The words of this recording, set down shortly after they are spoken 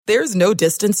There's no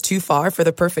distance too far for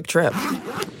the perfect trip.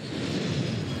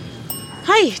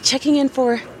 Hi, checking in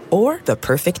for... Or the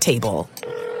perfect table.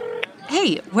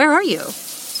 Hey, where are you?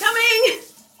 Coming!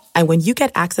 And when you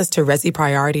get access to Resi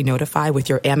Priority Notify with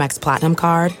your Amex Platinum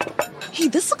card... Hey,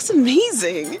 this looks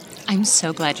amazing. I'm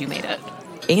so glad you made it.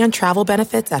 And travel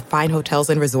benefits at fine hotels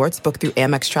and resorts booked through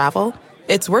Amex Travel,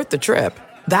 it's worth the trip.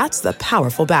 That's the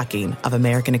powerful backing of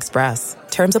American Express.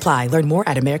 Terms apply. Learn more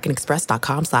at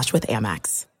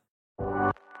americanexpress.com/withAmex.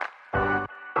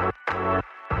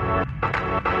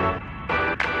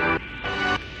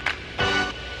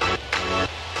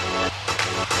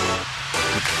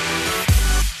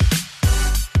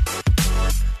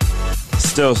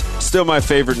 Still my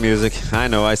favorite music. I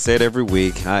know, I say it every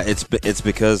week. It's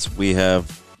because we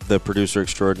have the producer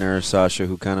extraordinaire, Sasha,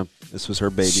 who this was her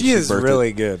baby. She is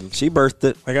really good. She birthed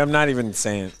it. Like, I'm not even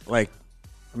saying, like,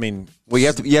 I mean. Well, you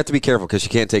have to be careful because she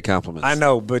can't take compliments. I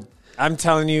know, but I'm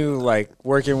telling you, like,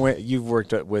 you've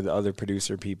worked with other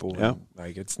producer people. Yeah. And,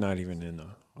 like, it's not even in the.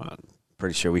 I'm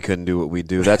pretty sure we couldn't do what we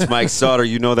do. That's Mike Sauter.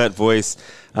 You know that voice.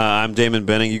 I'm Damon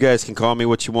Benning. You guys can call me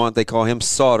what you want. They call him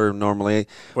Sauter normally.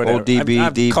 Whatever. ODB,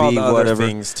 I've DB, called whatever. other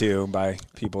things, too, by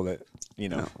people that,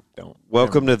 don't.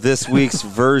 Welcome to this week's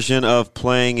version of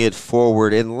Playing It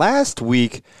Forward. And last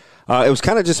week, it was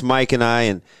kind of just Mike and I,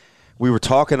 and we were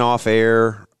talking off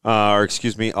air, off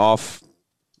script,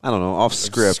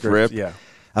 Rip, yeah,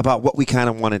 about what we kind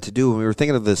of wanted to do. And we were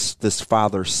thinking of this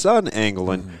father-son angle,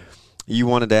 and you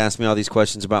wanted to ask me all these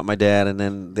questions about my dad, and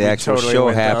then the actual totally show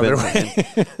went the happened, other way.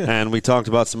 and we talked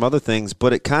about some other things,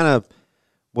 but it kind of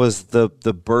was the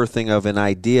birthing of an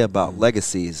idea about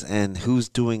legacies and who's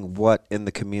doing what in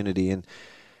the community and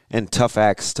tough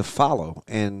acts to follow.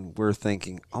 And we're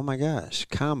thinking, oh my gosh,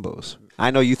 combos.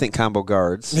 I know you think combo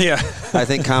guards. Yeah. I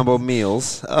think combo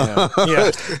meals.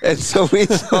 Yeah. And so we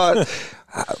thought,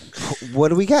 what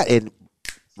do we got? And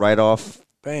right off,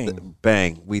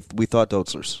 bang. We thought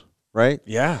Dotzlers, right?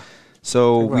 Yeah.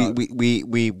 So about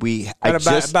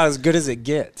as good as it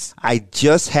gets. I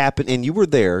just happened, and you were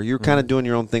there. You were kind of doing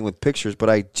your own thing with pictures, but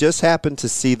I just happened to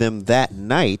see them that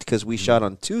night because we shot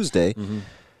on Tuesday.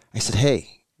 I said,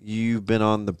 hey, you've been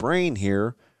on the brain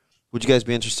here. Would you guys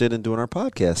be interested in doing our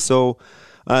podcast? So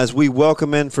as we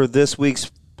welcome in for this week's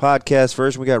podcast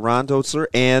version, we got Ron Dotzler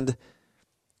and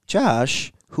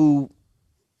Josh, who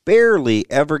barely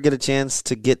ever get a chance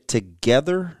to get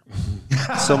together.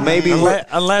 So maybe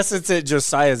unless it's at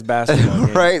Josiah's basketball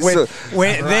game. Right.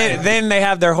 Then they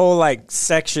have their whole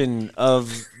section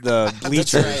of the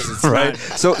bleachers. It's right.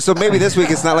 So maybe this week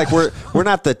it's not like we're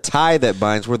not the tie that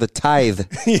binds, we're the tithe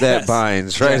that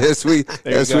binds, right? As we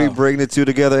bring the two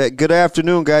together. Good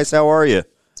afternoon, guys. How are you?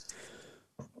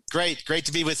 Great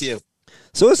to be with you.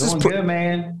 So this is good,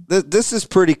 man. This is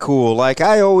pretty cool. Like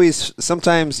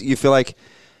sometimes you feel like,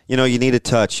 you need a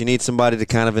touch. You need somebody to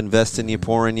kind of invest in you,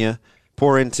 pour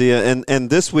into you. And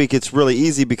this week it's really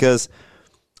easy because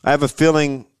I have a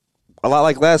feeling, a lot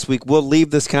like last week, we'll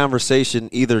leave this conversation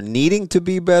either needing to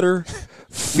be better,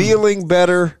 feeling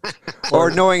better, or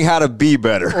knowing how to be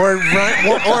better. Or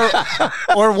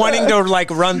wanting to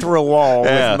run through a wall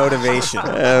with motivation.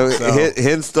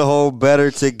 Hence the whole better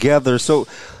together. So,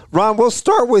 Ron, we'll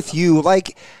start with you. I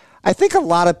think a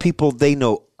lot of people, they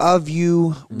know of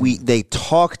you. They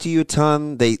talk to you a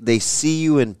ton. They see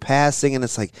you in passing, and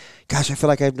it's like, gosh, I feel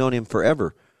like I've known him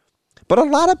forever. But a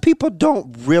lot of people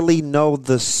don't really know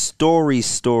the story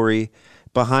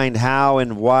behind how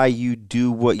and why you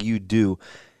do what you do.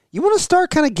 You want to start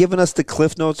kind of giving us the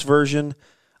Cliff Notes version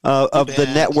of the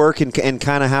network and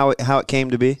kind of how it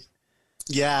came to be?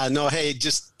 Yeah, no, hey,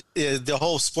 just the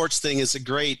whole sports thing is a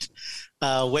great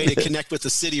way to connect with the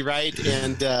city, right?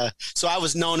 And so I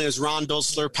was known as Ron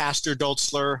Dotzler, Pastor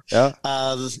Dotzler,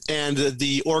 and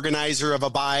the organizer of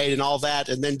Abide and all that.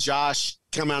 And then Josh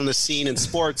come on the scene in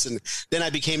sports, and then I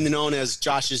became known as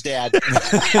Josh's dad.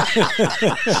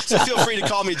 So feel free to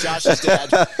call me Josh's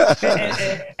dad.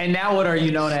 And now what are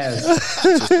you known as?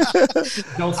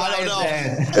 Josiah's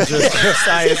dad.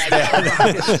 Josiah's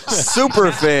dad.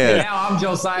 Super fan. Now I'm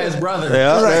Josiah's brother.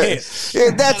 Yeah, right.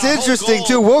 That's interesting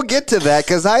too. We'll get to that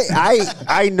because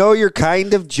I know you're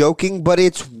kind of joking, but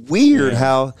it's weird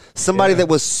how somebody that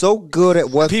was so good at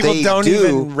what people they don't do,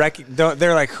 even recognize.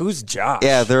 They're like, "Who's Josh?"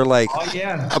 Yeah, they're like, Oh,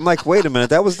 yeah. I'm like, wait a minute,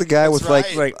 that was the guy with right.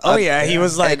 he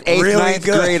was an 8th, really 9th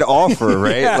good. grade offer,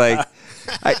 right? Yeah. Like,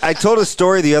 I told a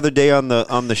story the other day on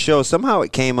the show. Somehow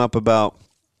it came up about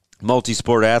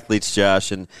multi-sport athletes,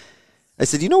 Josh, and I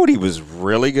said, you know what he was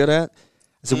really good at?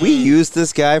 I said, we used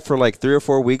this guy for 3 or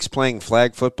 4 weeks playing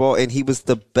flag football, and he was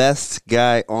the best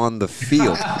guy on the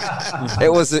field. It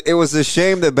was a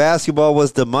shame that basketball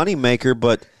was the moneymaker,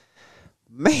 but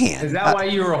Man. Is that why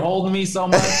you were holding me so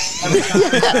much?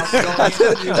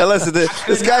 Listen,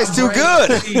 this guy's too good.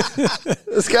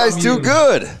 This guy's too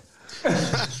good.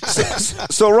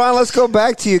 So, Ron, let's go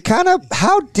back to you. Kind of,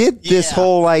 how did this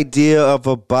whole idea of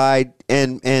Abide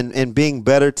and being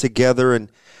better together, and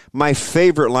my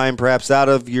favorite line, perhaps, out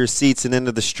of your seats and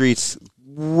into the streets,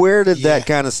 where did that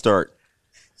kind of start?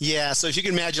 Yeah, so if you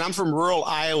can imagine, I'm from rural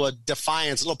Iowa,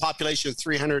 Defiance, a little population of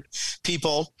 300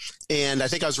 people, and I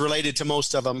think I was related to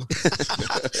most of them.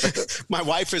 My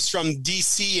wife is from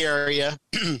D.C. area.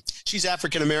 She's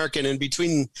African-American, and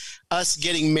between us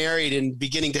getting married and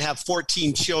beginning to have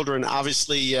 14 children,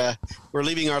 obviously we're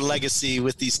leaving our legacy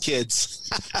with these kids.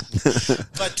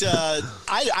 But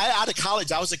I out of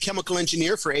college, I was a chemical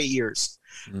engineer for 8 years.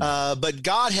 But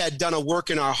God had done a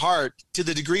work in our heart to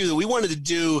the degree that we wanted to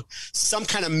do some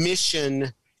kind of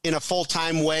mission in a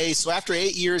full-time way. So after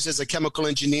 8 years as a chemical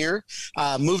engineer,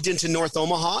 moved into North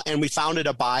Omaha, and we founded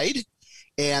Abide.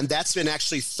 And that's been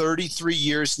actually 33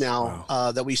 years now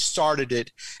that we started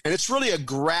it. And it's really a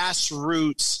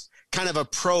grassroots kind of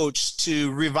approach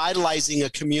to revitalizing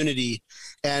a community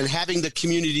and having the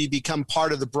community become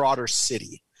part of the broader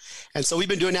city. And so we've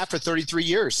been doing that for 33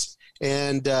 years.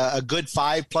 And a good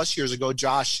 5+ years ago,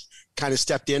 Josh kind of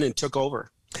stepped in and took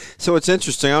over. So it's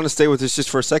interesting. I want to stay with this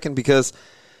just for a second because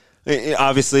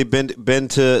obviously been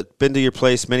to your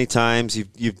place many times.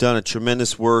 You've done a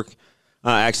tremendous work.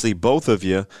 Actually, both of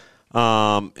you.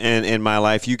 And in my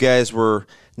life, you guys were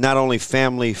not only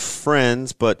family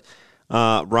friends, but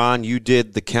Ron, you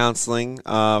did the counseling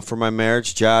for my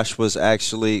marriage. Josh was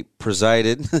actually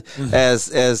presided as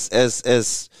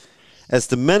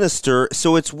the minister.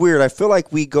 So it's weird. I feel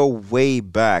like we go way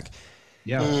back.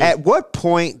 Yeah. At what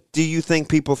point do you think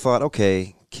people thought,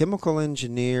 okay, chemical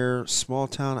engineer, small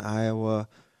town Iowa,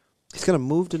 he's going to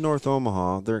move to North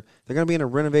Omaha. They're going to be in a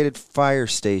renovated fire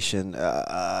station.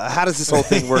 How does this whole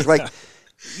thing work? Like,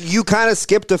 you kind of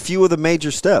skipped a few of the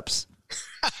major steps.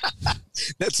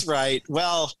 That's right.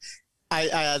 Well,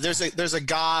 there's a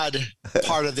God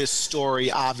part of this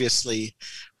story, obviously,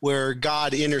 where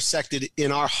God intersected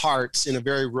in our hearts in a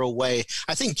very real way.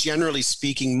 I think generally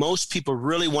speaking, most people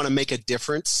really want to make a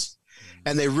difference,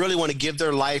 and they really want to give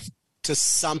their life to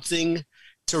something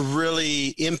to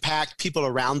really impact people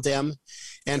around them.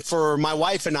 And for my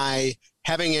wife and I,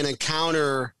 having an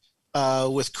encounter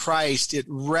with Christ, it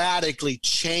radically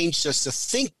changed us to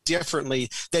think differently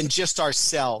than just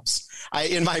ourselves.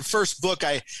 In my first book,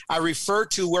 I refer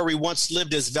to where we once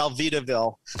lived as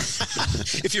Velveetaville.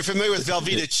 If you're familiar with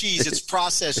Velveeta cheese, it's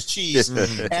processed cheese.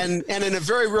 And in a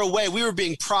very real way, we were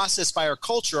being processed by our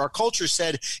culture. Our culture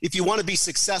said, if you want to be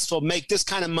successful, make this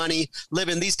kind of money, live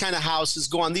in these kind of houses,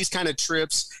 go on these kind of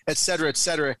trips, et cetera, et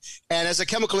cetera. And as a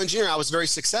chemical engineer, I was very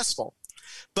successful.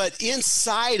 But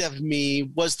inside of me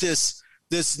was this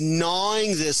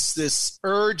gnawing, this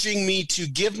urging me to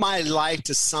give my life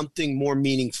to something more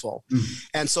meaningful. Mm-hmm.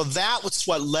 And so that was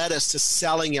what led us to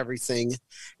selling everything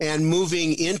and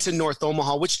moving into North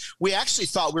Omaha, which we actually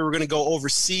thought we were going to go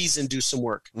overseas and do some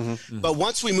work. Mm-hmm. But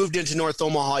once we moved into North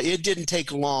Omaha, it didn't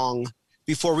take long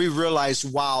before we realized,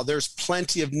 wow, there's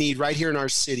plenty of need right here in our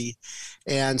city.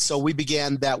 And so we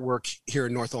began that work here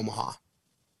in North Omaha.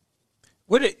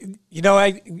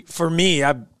 For me,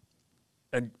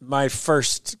 my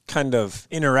first kind of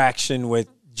interaction with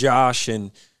Josh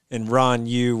and Ron,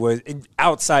 you was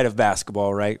outside of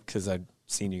basketball, right? Because I've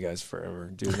seen you guys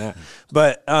forever doing that.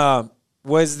 But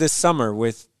was this summer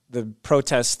with the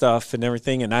protest stuff and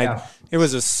everything, and it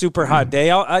was a super hot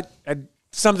day.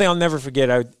 Something I'll never forget.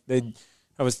 I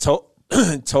was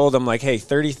told I'm like, hey,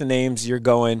 30th names, you're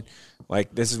going.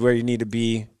 Like, this is where you need to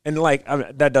be. And, like,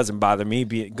 that doesn't bother me,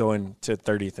 going to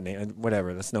 30th and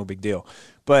whatever. That's no big deal.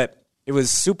 But it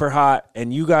was super hot,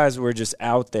 and you guys were just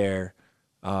out there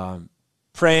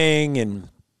praying and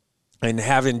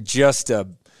having just it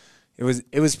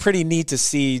was pretty neat to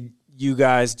see you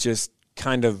guys just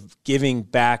kind of giving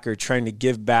back or trying to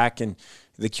give back, and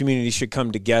the community should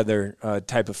come together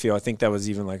type of feel. I think that was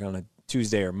even, like, on a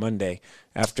Tuesday or Monday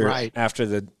after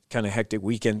the kind of hectic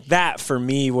weekend. That for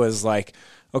me was like,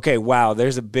 okay, wow,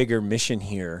 there's a bigger mission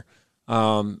here.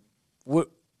 What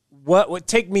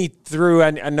take me through?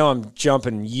 I know I'm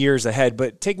jumping years ahead,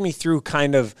 but take me through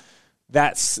kind of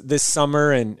this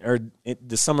summer or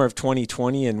the summer of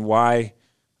 2020 and why,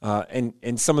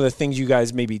 and some of the things you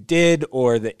guys maybe did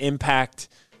or the impact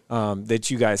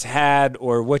that you guys had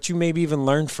or what you maybe even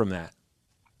learned from that.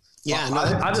 Yeah,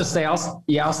 I'll just say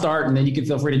I'll start, and then you can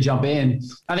feel free to jump in.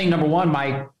 I think number one,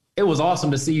 Mike, it was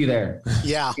awesome to see you there.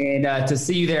 Yeah. And to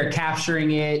see you there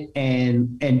capturing it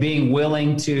and being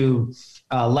willing to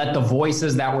let the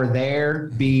voices that were there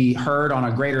be heard on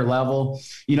a greater level.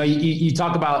 You know, you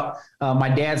talk about my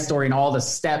dad's story and all the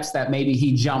steps that maybe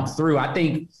he jumped through. I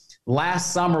think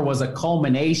last summer was a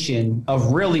culmination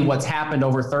of really what's happened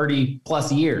over 30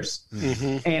 plus years.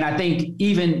 Mm-hmm. And I think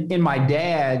even in my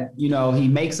dad, you know, he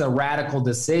makes a radical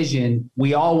decision.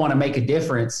 We all want to make a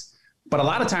difference, but a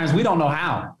lot of times we don't know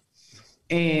how.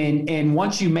 And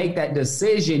once you make that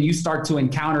decision, you start to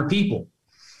encounter people.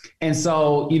 And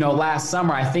so, you know, last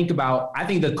summer, I think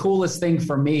the coolest thing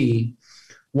for me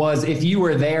was if you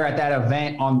were there at that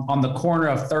event on the corner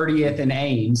of 30th and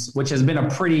Ames, which has been a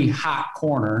pretty hot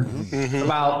corner,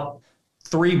 about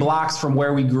 3 blocks from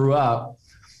where we grew up.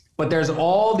 But there's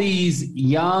all these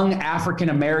young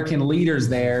African-American leaders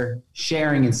there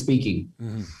sharing and speaking.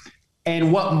 Mm-hmm.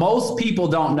 And what most people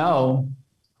don't know,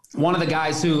 one of the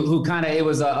guys who kind of, it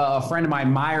was a friend of mine,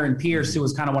 Myron Pierce, who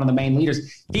was kind of one of the main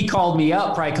leaders. He called me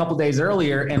up probably a couple days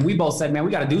earlier, and we both said, man,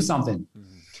 we got to do something. Mm-hmm.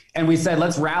 And we said,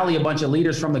 let's rally a bunch of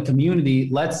leaders from the community.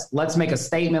 Let's make a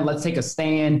statement. Let's take a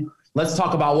stand. Let's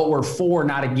talk about what we're for,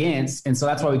 not against. And so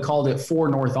that's why we called it For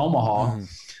North Omaha. Mm-hmm.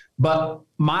 But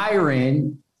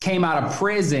Myron came out of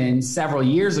prison several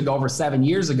years ago, over 7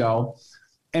 years ago,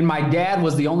 and my dad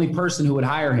was the only person who would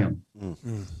hire him.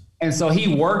 Mm-hmm. And so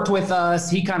he worked with us.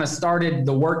 He kind of started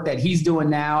the work that he's doing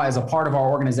now as a part of our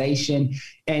organization.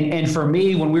 And for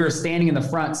me, when we were standing in the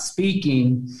front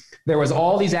speaking, there was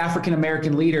all these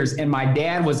African-American leaders, and my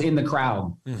dad was in the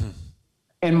crowd. Mm-hmm.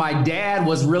 And my dad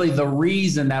was really the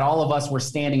reason that all of us were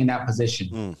standing in that position.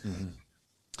 Mm-hmm.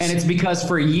 And it's because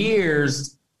for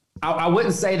years, I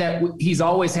wouldn't say that he's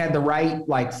always had the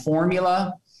right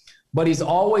formula, but he's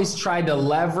always tried to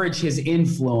leverage his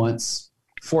influence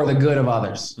for the good of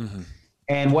others. Mm-hmm.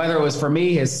 And whether it was for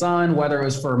me, his son, whether it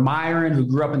was for Myron, who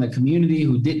grew up in the community,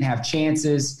 who didn't have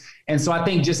chances. And so I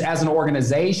think just as an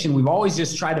organization, we've always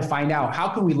just tried to find out how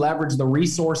can we leverage the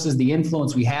resources, the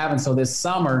influence we have. And so this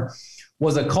summer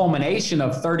was a culmination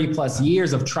of 30 plus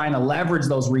years of trying to leverage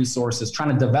those resources,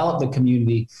 trying to develop the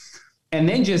community, and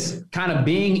then just kind of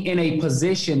being in a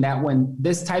position that when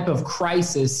this type of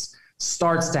crisis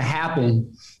starts to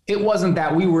happen, it wasn't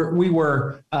that we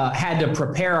were had to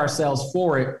prepare ourselves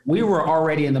for it. We were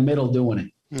already in the middle doing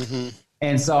it. Mm-hmm.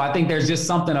 And so I think there's just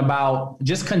something about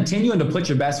just continuing to put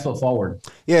your best foot forward.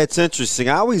 Yeah, it's interesting.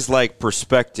 I always like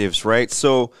perspectives, right?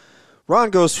 So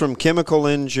Ron goes from chemical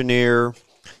engineer,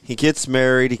 he gets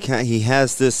married, he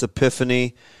has this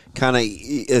epiphany, kind of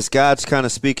as God's kind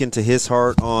of speaking to his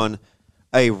heart on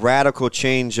a radical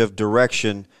change of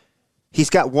direction. He's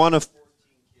got one of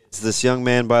this young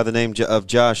man by the name of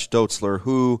Josh Dotzler,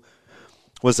 who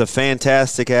was a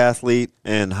fantastic athlete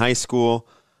in high school,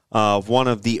 one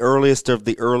of the earliest of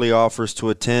the early offers to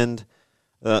attend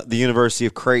the University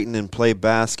of Creighton and play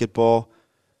basketball.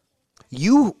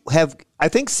 You have, I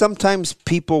think sometimes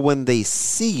people, when they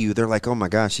see you, they're like, oh my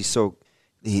gosh,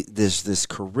 there's this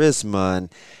charisma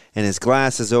and his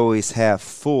glass is always half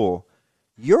full.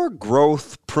 Your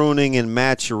growth, pruning, and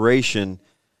maturation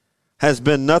has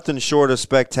been nothing short of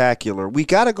spectacular. We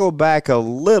got to go back a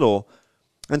little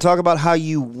and talk about how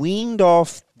you weaned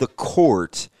off the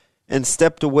court and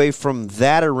stepped away from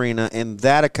that arena and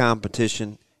that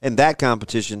competition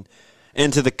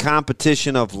into the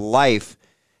competition of life,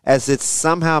 as it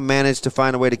somehow managed to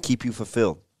find a way to keep you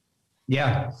fulfilled.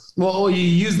 Yeah. Well, you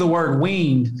use the word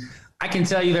weaned. I can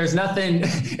tell you there's nothing,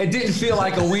 it didn't feel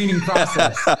like a weaning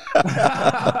process.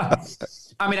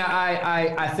 I mean,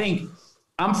 I think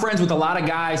I'm friends with a lot of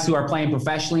guys who are playing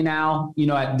professionally now,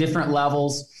 at different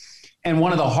levels. And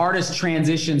one of the hardest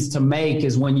transitions to make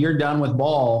is when you're done with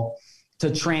ball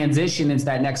to transition into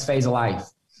that next phase of life.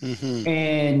 Mm-hmm.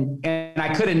 And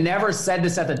I could have never said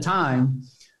this at the time,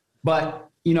 but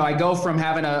I go from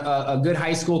having a good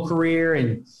high school career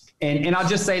and I'll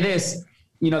just say this,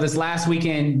 this last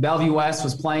weekend, Bellevue West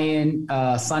was playing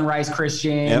Sunrise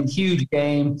Christian, yep. Huge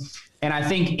game. And I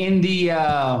think in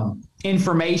the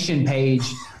information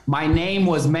page, my name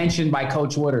was mentioned by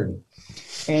Coach Woodard.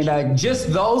 And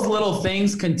just those little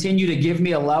things continue to give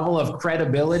me a level of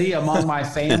credibility among my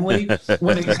family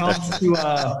when it comes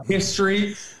to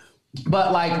history.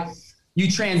 But you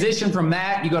transition from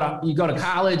that, you go to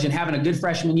college and having a good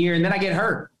freshman year, and then I get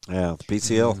hurt. Yeah,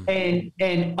 PCL.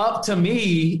 And up to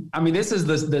me, I mean, this is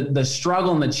the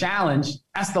struggle and the challenge.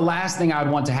 That's the last thing I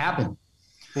would want to happen.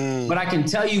 But I can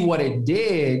tell you what it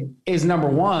did is, number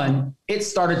one, it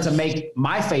started to make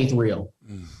my faith real.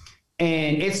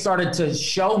 And it started to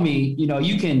show me, you know,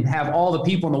 you can have all the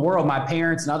people in the world, my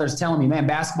parents and others telling me, man,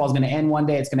 basketball is going to end one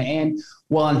day. It's going to end.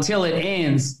 Well, until it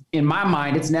ends, in my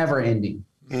mind, it's never ending.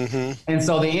 Mm-hmm. And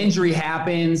so the injury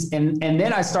happens. And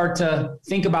then I start to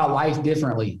think about life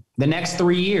differently. The next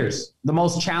 3 years, the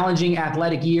most challenging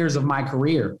athletic years of my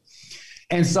career.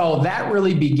 And so that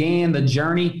really began the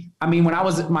journey. I mean, when I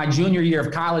was my junior year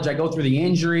of college, I go through the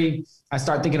injury. I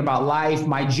start thinking about life.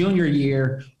 My junior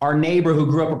year, our neighbor who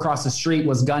grew up across the street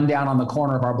was gunned down on the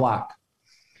corner of our block.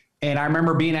 And I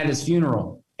remember being at his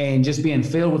funeral and just being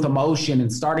filled with emotion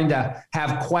and starting to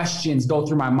have questions go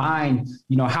through my mind.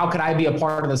 You know, how could I be a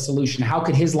part of the solution? How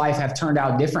could his life have turned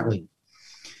out differently?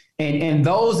 And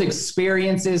those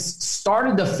experiences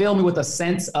started to fill me with a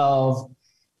sense of,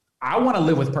 I want to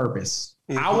live with purpose.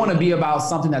 I want to be about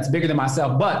something that's bigger than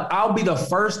myself. But I'll be the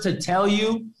first to tell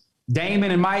you,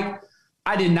 Damon and Mike,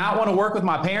 I did not want to work with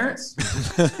my parents.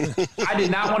 I did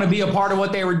not want to be a part of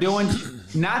what they were doing.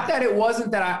 Not that it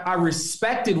wasn't that I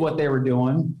respected what they were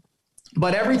doing,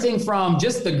 but everything from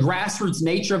just the grassroots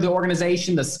nature of the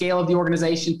organization, the scale of the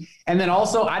organization. And then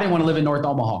also I didn't want to live in North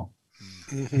Omaha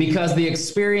because the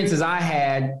experiences I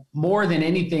had more than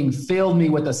anything filled me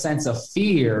with a sense of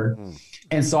fear.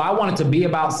 And so I wanted to be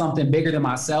about something bigger than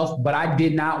myself, but I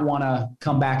did not want to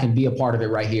come back and be a part of it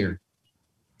right here.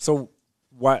 So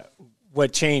what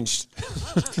changed?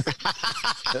 Honestly,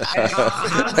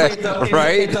 it's a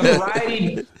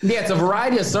variety. Yeah, it's a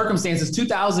variety of circumstances.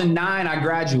 2009, I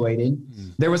graduated.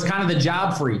 There was kind of the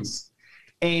job freeze.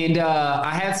 And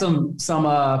I had some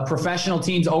professional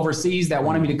teams overseas that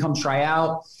wanted me to come try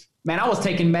out. Man, I was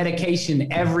taking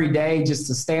medication every day just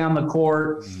to stay on the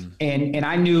court. And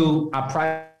I knew I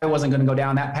probably wasn't going to go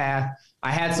down that path.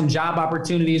 I had some job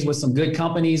opportunities with some good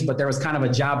companies, but there was kind of a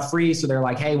job freeze. So they're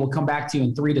like, hey, we'll come back to you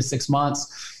in 3 to 6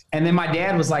 months. And then my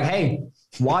dad was like, hey,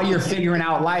 while you're figuring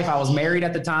out life, I was married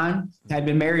at the time. I had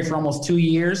been married for almost 2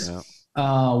 years. Yeah.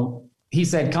 He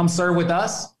said, come serve with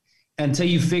us until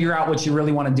you figure out what you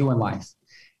really want to do in life.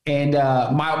 And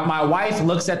my wife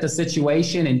looks at the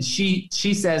situation and she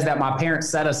says that my parents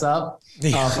set us up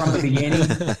from the beginning.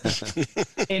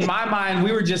 In my mind,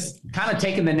 we were just kind of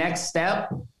taking the next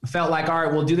step. Felt like, all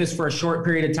right, we'll do this for a short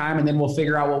period of time and then we'll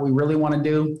figure out what we really want to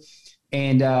do.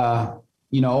 And,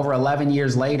 over 11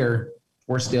 years later,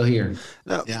 we're still here.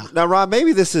 Now, Ron,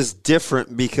 maybe this is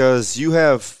different because you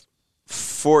have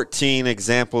 14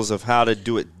 examples of how to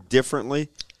do it differently.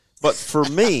 But for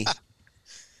me,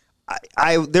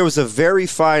 there was a very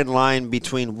fine line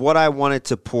between what I wanted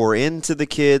to pour into the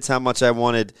kids, how much I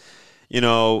wanted,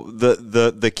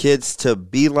 the kids to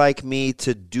be like me,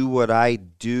 to do what I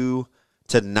do,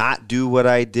 to not do what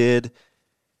I did.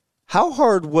 How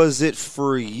hard was it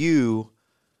for you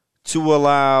to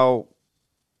allow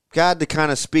God to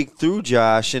kind of speak through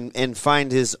Josh and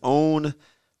find his own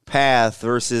path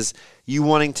versus you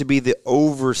wanting to be the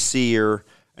overseer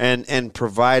and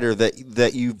provider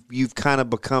that you've kind of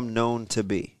become known to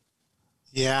be?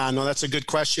 Yeah, no, that's a good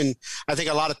question. I think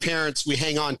a lot of parents, we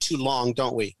hang on too long,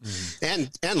 don't we? And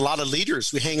a lot of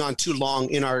leaders, we hang on too long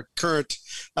in our current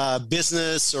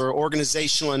business or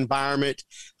organizational environment.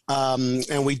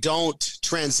 And we don't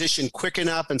transition quick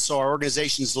enough. And so our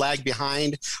organizations lag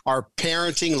behind. Our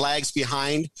parenting lags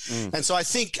behind. And so I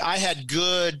think I had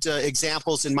good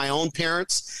examples in my own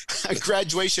parents.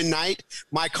 Graduation night,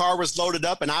 my car was loaded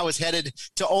up and I was headed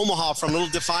to Omaha from Little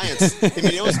Defiance. I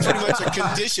mean, it was pretty much a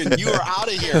condition. You are out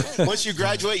of here. Once you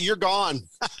graduate, you're gone.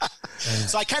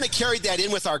 So I kind of carried that in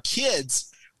with our kids.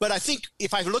 But I think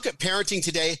if I look at parenting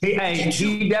today,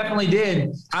 he definitely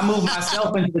did. I moved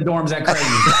myself into the dorms at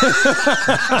Creighton.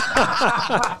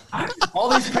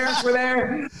 All these parents were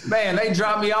there. Man, they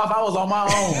dropped me off. I was on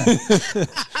my own.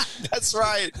 That's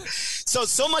right.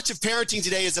 So much of parenting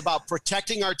today is about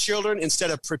protecting our children instead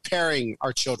of preparing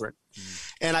our children.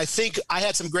 And I think I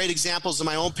had some great examples of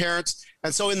my own parents.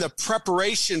 And so in the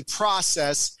preparation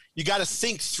process, you got to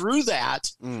think through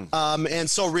that. And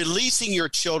so releasing your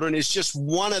children is just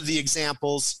one of the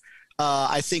examples.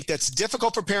 I think that's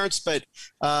difficult for parents, but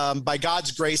by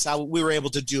God's grace, we were able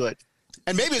to do it.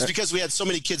 And maybe it's because we had so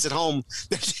many kids at home.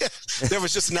 There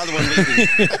was just another one leaving.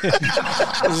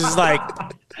 It's just like,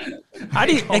 how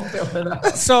do you?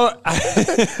 So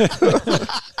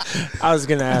I was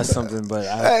going to ask something, but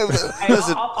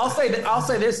I'll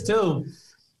say this too.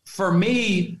 For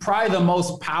me, probably the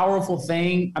most powerful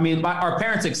thing, our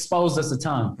parents exposed us a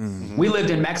ton. We lived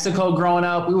in Mexico growing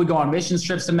up. We would go on mission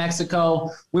trips to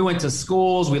Mexico. We went to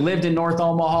schools. We lived in North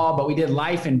Omaha, but we did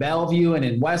life in Bellevue and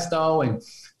in Westo. And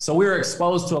so we were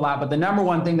exposed to a lot. But the number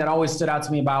one thing that always stood out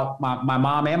to me about my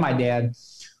mom and my dad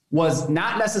was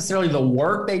not necessarily the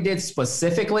work they did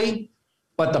specifically,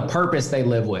 but the purpose they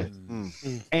live with.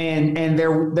 And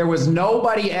there was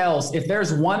nobody else. If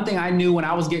there's one thing I knew when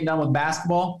I was getting done with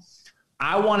basketball,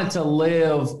 I wanted to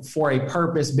live for a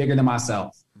purpose bigger than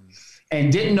myself.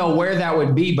 And didn't know where that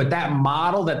would be, but that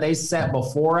model that they set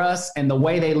before us and the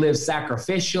way they live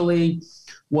sacrificially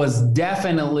was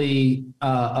definitely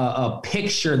a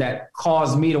picture that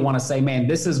caused me to want to say, man,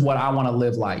 this is what I want to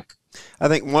live like. I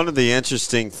think one of the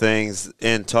interesting things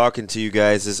in talking to you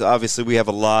guys is obviously we have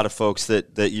a lot of folks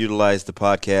that utilize the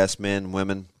podcast, men,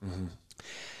 women.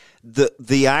 Mm-hmm.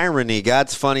 The irony,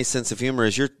 God's funny sense of humor,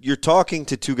 is you're talking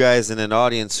to two guys in an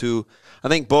audience who I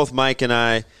think both Mike and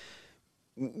I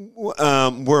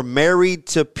we're married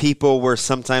to people where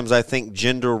sometimes I think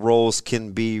gender roles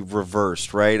can be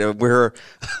reversed, right?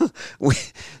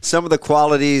 Some of the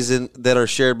qualities that are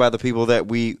shared by the people that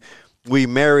we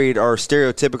married are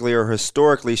stereotypically or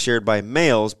historically shared by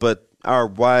males, but our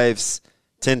wives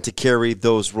tend to carry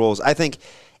those roles. I think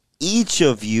each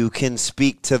of you can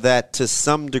speak to that to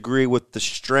some degree with the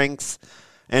strength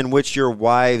and which your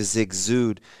wives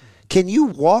exude. Can you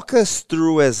walk us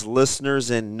through, as listeners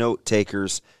and note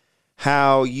takers,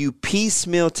 how you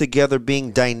piecemeal together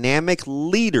being dynamic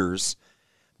leaders,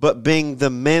 but being the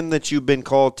men that you've been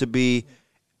called to be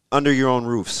under your own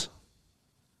roofs?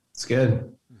 It's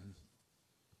good.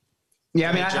 Yeah,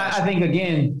 I mean, I think,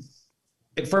 again,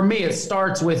 for me, it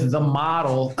starts with the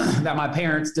model that my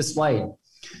parents displayed.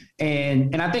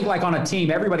 And I think, like on a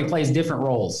team, everybody plays different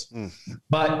roles.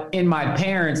 But in my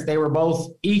parents, they were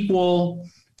both equal.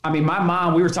 I mean, my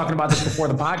mom, we were talking about this before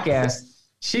the podcast.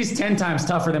 She's 10 times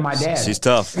tougher than my dad. She's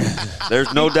tough.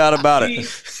 There's no doubt about it.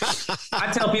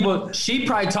 I tell people she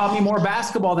probably taught me more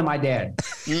basketball than my dad.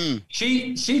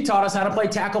 She taught us how to play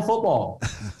tackle football.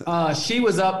 She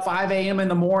was up 5 a.m. in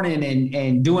the morning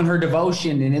and doing her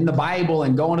devotion and in the Bible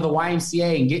and going to the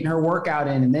YMCA and getting her workout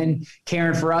in and then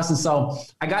caring for us. And so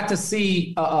I got to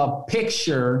see a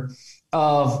picture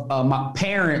of my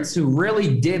parents who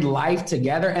really did life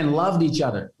together and loved each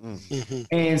other.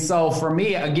 And so for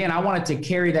me, again, I wanted to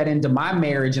carry that into my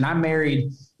marriage, and I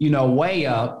married, way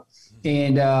up,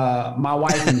 and my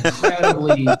wife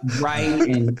incredibly bright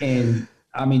and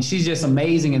I mean, she's just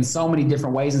amazing in so many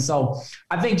different ways. And so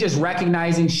I think just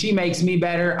recognizing she makes me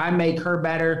better, I make her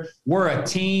better. We're a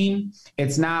team.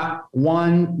 It's not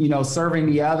one, serving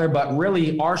the other, but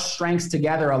really our strengths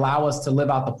together allow us to live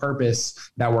out the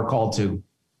purpose that we're called to.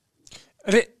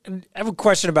 I have a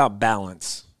question about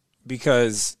balance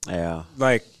because,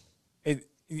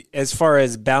 as far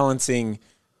as balancing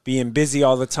being busy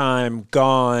all the time,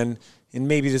 gone, and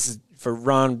maybe this is for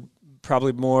Ron,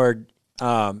 probably more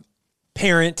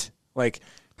parent, like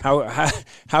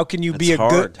how can you be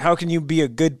how can you be a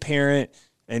good parent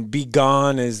and be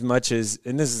gone as much as,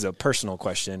 and this is a personal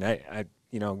question. I'm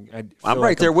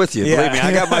right there with you. Believe me,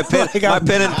 I got my pen, my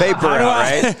pen and paper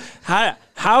out, right?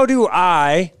 How do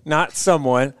I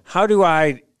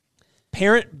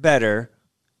parent better,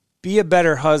 be a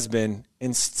better husband,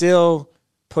 and still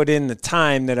put in the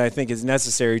time that I think is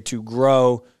necessary to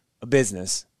grow a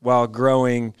business while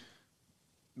growing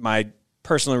my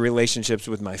personal relationships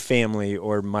with my family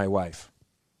or my wife?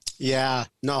 Yeah,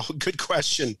 no, good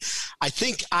question. I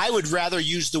think I would rather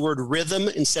use the word rhythm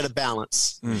instead of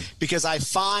balance, because I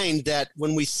find that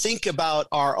when we think about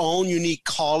our own unique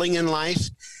calling in life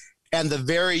and the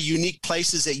very unique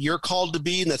places that you're called to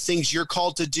be and the things you're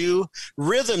called to do,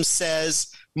 rhythm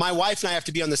says my wife and I have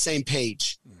to be on the same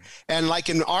page. And like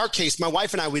in our case, my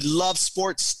wife and I, we love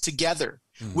sports together.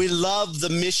 We love the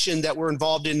mission that we're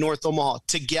involved in North Omaha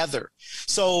together.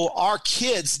 So our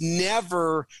kids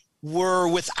never were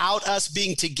without us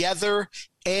being together,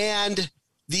 and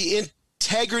the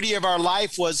integrity of our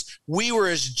life was we were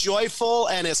as joyful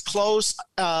and as close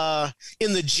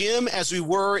in the gym as we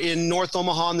were in North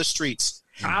Omaha on the streets.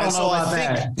 I don't know about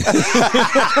that.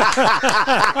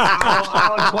 I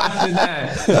would question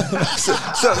that.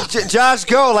 So Josh,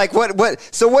 go. Like what?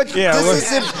 So what? Yeah,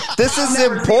 this is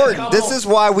important. This is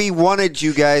why we wanted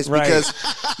you guys, because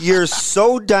you're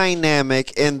so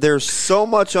dynamic and there's so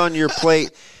much on your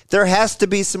plate. There has to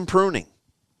be some pruning.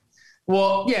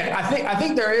 Well, yeah, I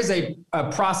think there is a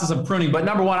process of pruning. But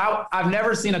number one, I've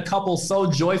never seen a couple so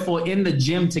joyful in the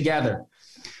gym together,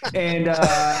 and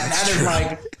that is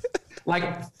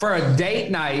like for a date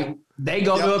night, they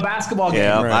go to a basketball game.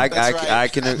 Yeah, right. I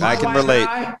can relate.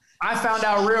 I found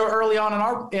out real early on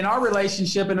in our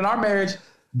relationship and in our marriage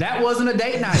that wasn't a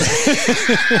date night,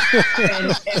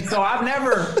 and so I've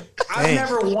never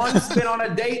once been on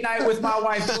a date night with my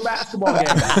wife to a basketball game.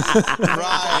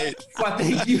 Right. So I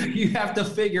think you have to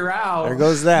figure out there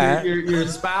goes that your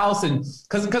spouse, and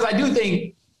because I do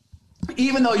think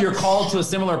even though you're called to a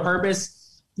similar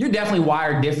purpose, you're definitely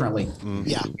wired differently.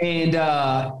 Yeah. And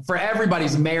for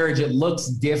everybody's marriage, it looks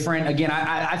different. Again,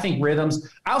 I think rhythms.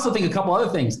 I also think a couple other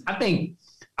things. I think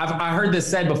I heard this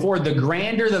said before, the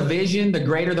grander the vision, the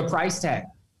greater the price tag.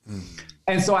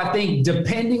 And so I think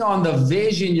depending on the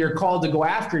vision you're called to go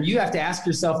after, you have to ask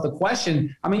yourself the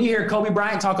question. I mean, you hear Kobe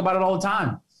Bryant talk about it all the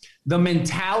time. The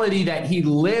mentality that he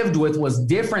lived with was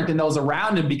different than those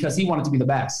around him because he wanted to be the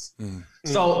best.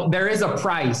 So there is a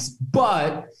price,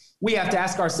 but we have to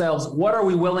ask ourselves, what are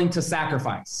we willing to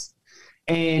sacrifice?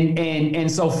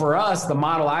 And so for us, the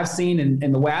model I've seen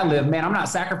and the way I live, man, I'm not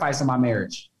sacrificing my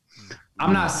marriage.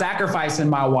 I'm not sacrificing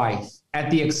my wife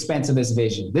at the expense of this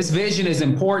vision. This vision is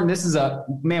important. This is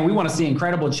we want to see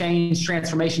incredible change,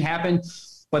 transformation happen,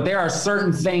 but there are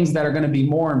certain things that are going to be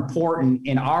more important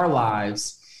in our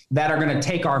lives that are going to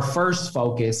take our first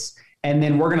focus, and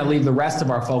then we're going to leave the rest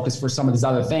of our focus for some of these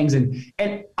other things.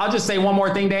 And I'll just say one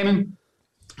more thing, Damon.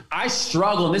 I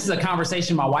struggle, and this is a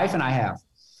conversation my wife and I have,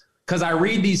 because I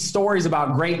read these stories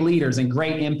about great leaders and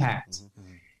great impact.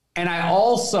 And I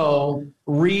also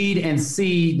read and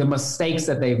see the mistakes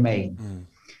that they've made.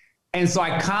 And so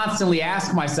I constantly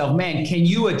ask myself, man, can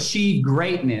you achieve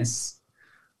greatness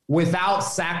without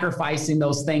sacrificing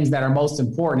those things that are most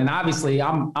important? And obviously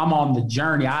I'm on the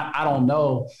journey. I don't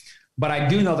know, but I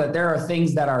do know that there are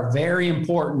things that are very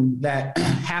important that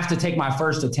have to take my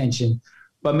first attention.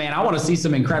 But man, I want to see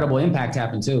some incredible impact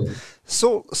happen too.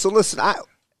 So listen,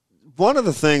 one of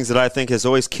the things that I think has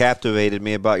always captivated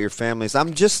me about your family is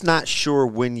I'm just not sure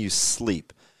when you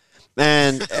sleep.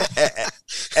 And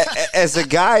as a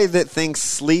guy that thinks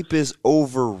sleep is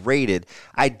overrated,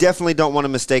 I definitely don't want to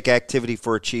mistake activity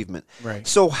for achievement. Right.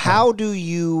 So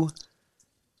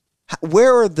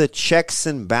where are the checks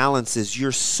and balances?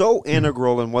 You're so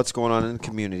integral in what's going on in the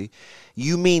community.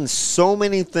 You mean so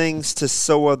many things to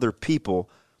so other people.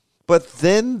 But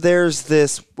then there's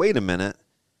this, wait a minute,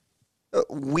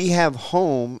 we have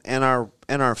home and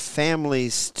our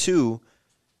families too.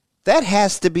 That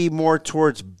has to be more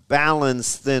towards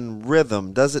balance than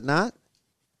rhythm, does it not?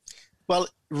 Well,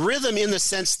 rhythm in the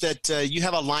sense that you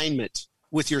have alignment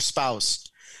with your spouse.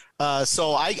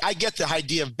 So I get the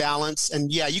idea of balance,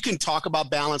 and yeah, you can talk about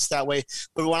balance that way.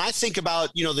 But when I think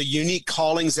about, the unique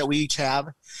callings that we each have,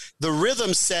 the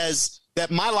rhythm says that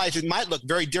my life, it might look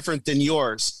very different than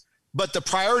yours, but the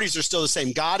priorities are still the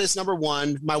same. God is number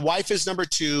one. My wife is number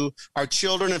two. Our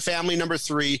children and family number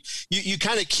three. You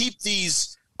kind of keep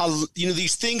these,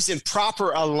 these things in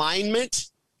proper alignment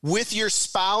with your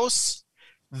spouse.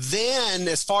 Then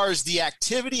as far as the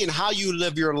activity and how you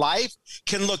live your life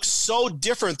can look so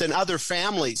different than other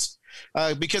families.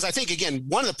 Because I think, again,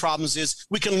 one of the problems is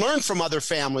we can learn from other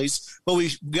families, but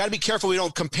we got to be careful we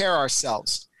don't compare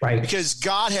ourselves. Right. Because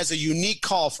God has a unique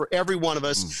call for every one of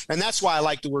us. And that's why I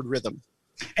like the word rhythm.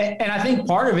 And I think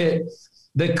part of it,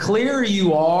 the clearer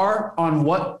you are on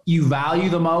what you value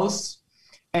the most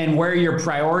and where your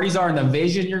priorities are and the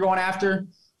vision you're going after,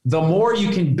 the more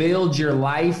you can build your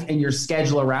life and your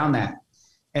schedule around that.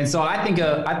 And so I think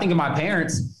of my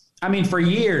parents. I mean, for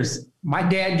years, my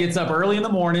dad gets up early in the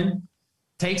morning,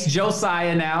 takes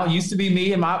Josiah now, used to be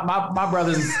me and my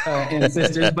brothers and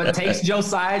sisters, but takes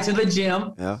Josiah to the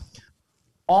gym. Yeah.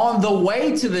 On the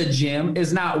way to the gym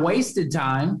is not wasted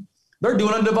time. They're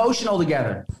doing a devotional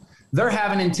together. They're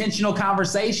having intentional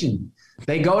conversation.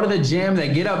 They go to the gym,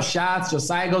 they get up shots.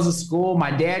 Josiah goes to school.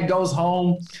 My dad goes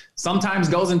home, sometimes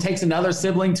goes and takes another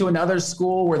sibling to another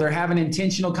school where they're having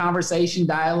intentional conversation,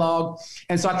 dialogue.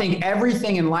 And so I think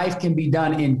everything in life can be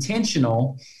done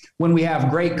intentional when we have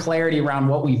great clarity around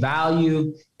what we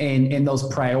value and those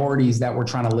priorities that we're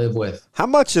trying to live with. How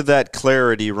much of that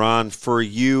clarity, Ron, for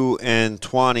you and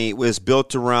Twani was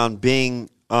built around being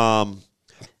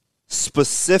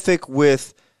specific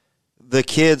with the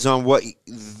kids on what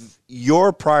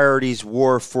your priorities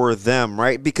were for them,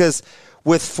 right? Because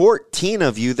with 14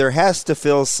 of you, there has to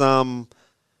be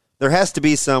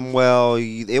some, well,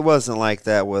 it wasn't like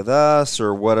that with us,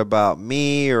 or what about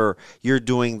me, or you're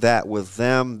doing that with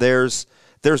them. There's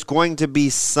going to be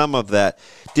some of that.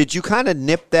 Did you kind of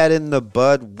nip that in the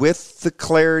bud with the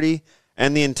clarity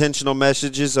and the intentional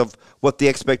messages of what the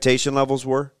expectation levels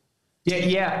were?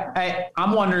 Yeah.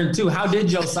 I'm wondering too, how did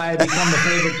Josiah become the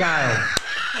favorite child?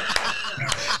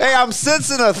 Hey, I'm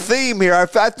sensing a theme here. I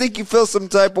think you feel some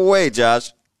type of way,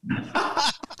 Josh.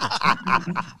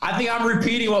 I think I'm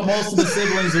repeating what most of the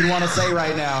siblings would want to say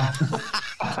right now.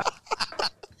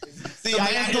 See,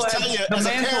 I just tell you, the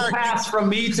mantle passed from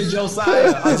me to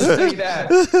Josiah. I'll just tell you that.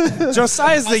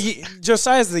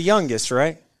 Josiah's the youngest,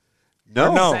 right?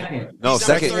 No, second. No, He's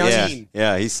second. number 13.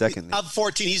 Yeah, he's second. Of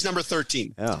 14, he's number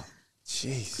 13. Yeah.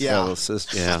 Jeez.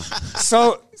 Yeah.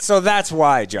 So that's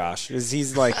why, Josh, is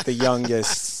he's like the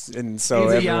youngest, and so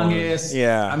he's the everyone, youngest.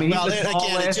 Yeah. I mean, he's the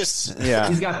tallest.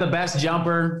 He's got the best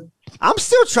jumper. I'm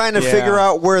still trying to figure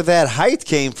out where that height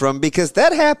came from because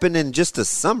that happened in just a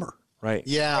summer. Right.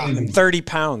 Yeah. And 30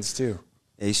 pounds too.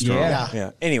 He's strong.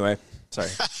 Yeah. Anyway. Sorry.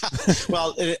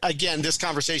 Well, again, this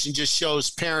conversation just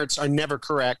shows parents are never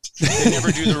correct. They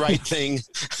never do the right thing.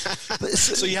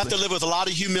 So you have to live with a lot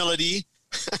of humility.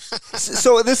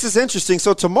 So this is interesting.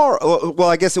 So tomorrow, well,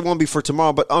 I guess it won't be for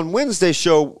tomorrow, but on Wednesday's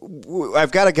show,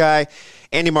 I've got a guy,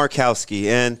 Andy Markowski.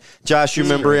 And Josh, you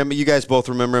remember him. You guys both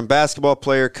remember him. Basketball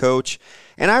player, coach.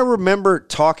 And I remember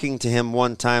talking to him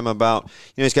one time about,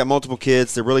 he's got multiple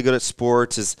kids. They're really good at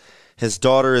sports. His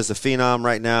daughter is a phenom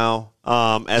right now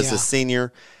as a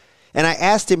senior. And I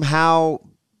asked him how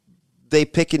they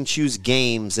pick and choose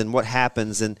games and what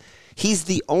happens. And he's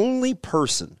the only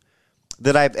person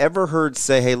that I've ever heard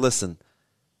say, hey, listen,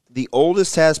 the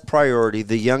oldest has priority.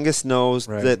 The youngest knows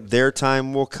that their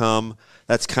time will come.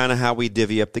 That's kind of how we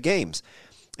divvy up the games.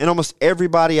 And almost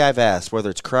everybody I've asked,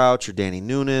 whether it's Crouch or Danny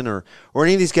Noonan or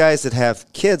any of these guys that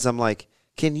have kids, I'm like,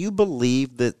 can you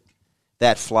believe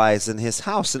that flies in his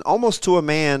house? And almost to a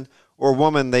man or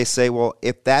woman, they say, well,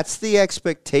 if that's the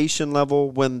expectation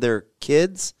level when they're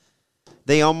kids,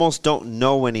 they almost don't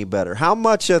know any better. How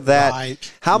much of that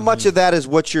much of that is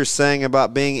what you're saying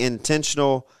about being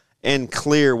intentional and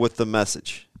clear with the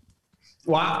message?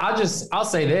 Well, I'll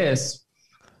say this,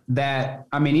 that,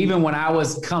 I mean, even when I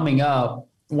was coming up,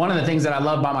 one of the things that I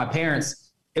loved about my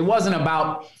parents, it wasn't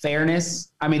about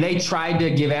fairness. I mean, they tried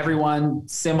to give everyone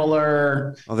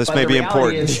similar. Oh, this may be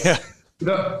important.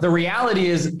 The reality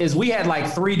is we had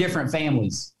like 3 different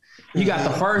families. You got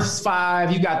the first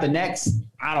 5, you got the next,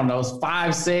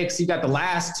 5, 6, you got the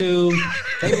last 2.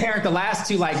 They parent the last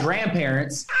 2 like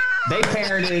grandparents. They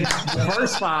parented the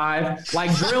first 5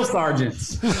 like drill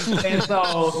sergeants. And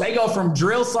so they go from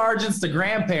drill sergeants to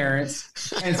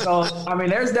grandparents. And so, I mean,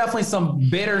 there's definitely some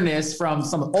bitterness from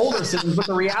some older siblings, but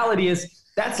the reality is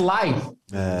that's life.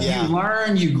 You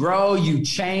learn, you grow, you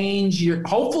change.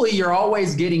 Hopefully you're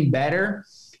always getting better.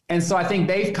 And so I think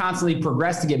they've constantly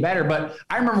progressed to get better. But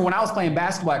I remember when I was playing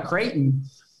basketball at Creighton,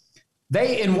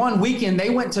 in one weekend, they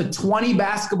went to 20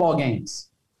 basketball games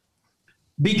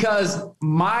because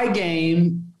my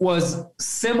game was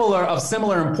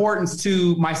similar importance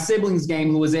to my siblings' game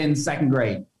who was in second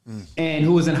grade and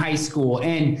who was in high school.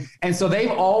 And so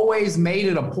they've always made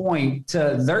it a point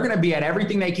they're going to be at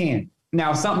everything they can.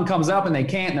 Now, if something comes up and they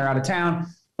can't, and they're out of town,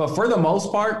 but for the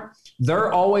most part,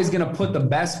 they're always going to put the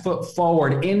best foot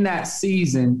forward in that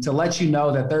season to let you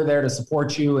know that they're there to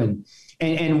support you.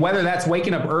 And whether that's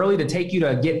waking up early to take you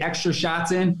to get extra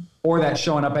shots in or that's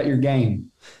showing up at your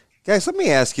game. Guys, let me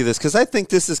ask you this, because I think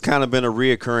this has kind of been a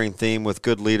reoccurring theme with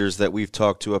good leaders that we've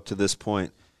talked to up to this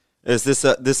point, is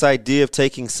this idea of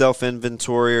taking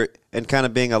self-inventory and kind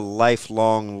of being a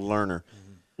lifelong learner.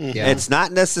 Yeah. It's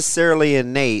not necessarily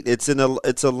innate. It's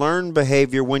a learned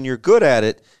behavior. When you're good at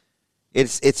it,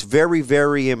 it's very,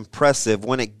 very impressive.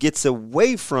 When it gets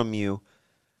away from you,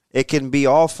 it can be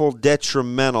awful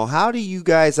detrimental. How do you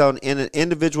guys, on an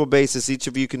individual basis, each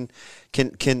of you can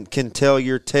tell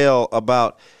your tale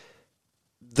about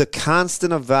the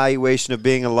constant evaluation of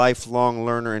being a lifelong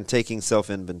learner and taking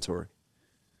self-inventory?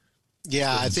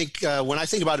 Yeah, I think when I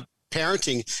think about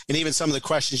parenting and even some of the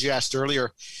questions you asked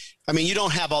earlier, I mean, you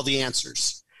don't have all the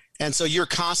answers. And so you're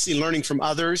constantly learning from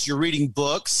others. You're reading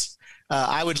books.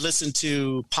 I would listen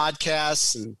to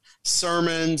podcasts and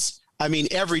sermons. I mean,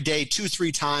 every day,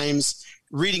 2-3 times,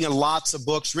 reading lots of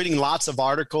books, reading lots of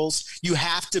articles. You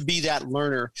have to be that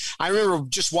learner. I remember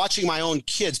just watching my own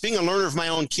kids, being a learner of my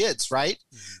own kids, right?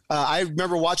 I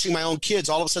remember watching my own kids.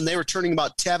 All of a sudden, they were turning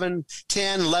about 10,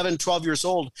 11, 12 years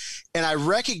old. And I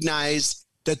recognized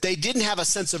that they didn't have a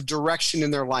sense of direction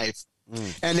in their life.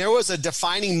 And there was a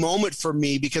defining moment for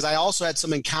me because I also had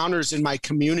some encounters in my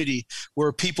community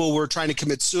where people were trying to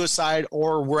commit suicide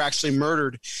or were actually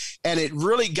murdered. And it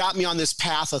really got me on this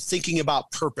path of thinking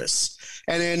about purpose.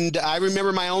 And I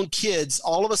remember my own kids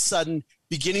all of a sudden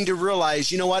beginning to realize,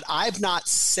 you know what, I've not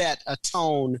set a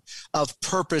tone of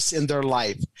purpose in their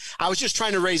life. I was just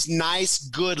trying to raise nice,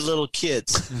 good little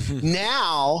kids.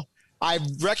 Now I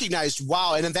recognized,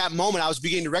 wow. And in that moment, I was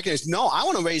beginning to recognize, no, I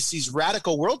want to raise these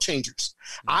radical world changers.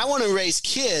 I want to raise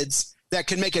kids that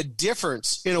can make a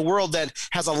difference in a world that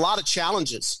has a lot of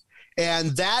challenges.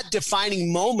 And that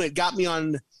defining moment got me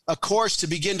on a course to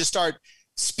begin to start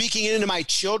speaking into my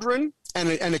children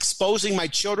and exposing my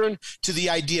children to the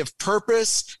idea of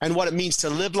purpose and what it means to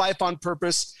live life on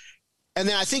purpose. And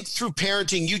then I think through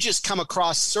parenting, you just come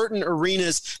across certain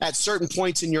arenas at certain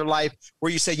points in your life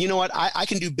where you say, you know what, I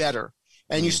can do better.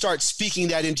 And you start speaking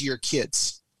that into your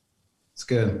kids. It's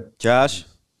good. Josh?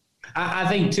 I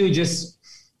think, too, just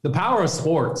the power of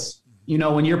sports. You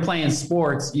know, when you're playing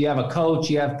sports, you have a coach,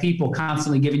 you have people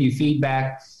constantly giving you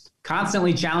feedback,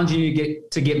 constantly challenging you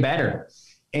to get better.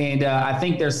 And I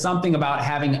think there's something about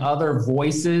having other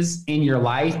voices in your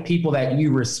life, people that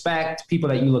you respect, people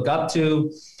that you look up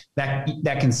to,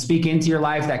 that can speak into your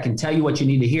life, that can tell you what you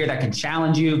need to hear, that can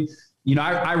challenge you. You know,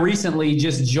 I recently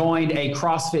just joined a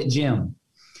CrossFit gym.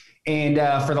 And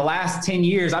for the last 10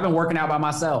 years, I've been working out by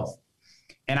myself.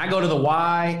 And I go to the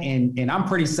Y, and I'm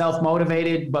pretty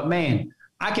self-motivated. But, man,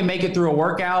 I can make it through a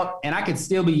workout, and I could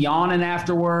still be yawning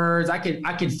afterwards. I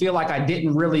could feel like I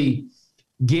didn't really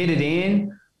get it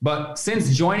in. But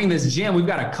since joining this gym, we've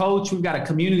got a coach, we've got a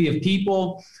community of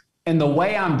people, and the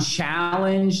way I'm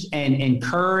challenged and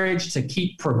encouraged to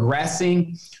keep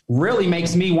progressing really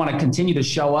makes me want to continue to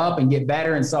show up and get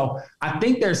better. And so I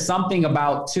think there's something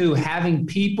about, too, having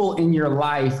people in your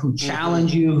life who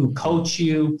challenge you, who coach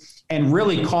you, and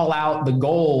really call out the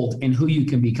gold in who you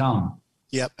can become.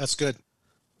 Yep, that's good.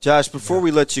 Josh, before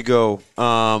we let you go,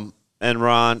 and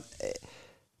Ron,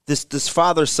 this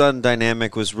father-son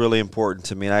dynamic was really important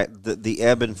to me. The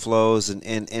ebb and flows,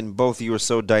 and both of you are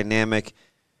so dynamic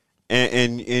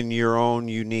and in your own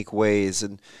unique ways.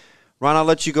 And Ron, I'll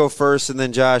let you go first, and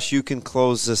then Josh, you can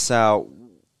close this out.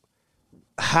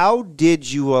 How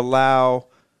did you allow,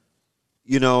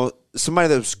 somebody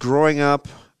that was growing up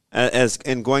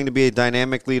and going to be a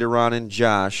dynamic leader, Ron and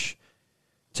Josh,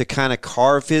 to kind of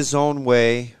carve his own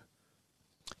way,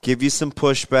 give you some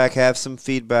pushback, have some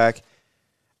feedback?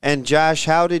 And Josh,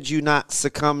 how did you not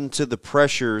succumb to the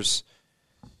pressures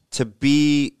to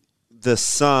be the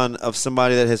son of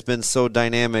somebody that has been so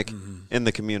dynamic in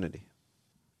the community?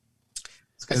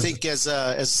 I think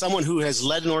as someone who has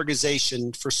led an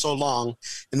organization for so long,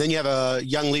 and then you have a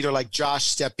young leader like Josh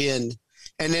step in,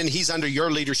 and then he's under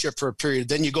your leadership for a period,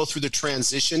 then you go through the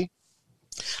transition.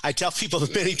 I tell people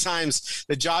many times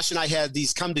that Josh and I had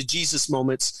these come to Jesus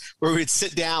moments where we'd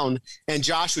sit down and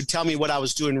Josh would tell me what I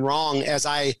was doing wrong as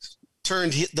I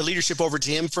turned the leadership over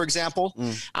to him, for example.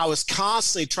 I was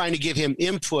constantly trying to give him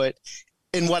input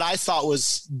in what I thought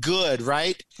was good,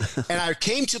 right? And I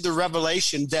came to the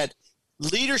revelation that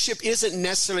leadership isn't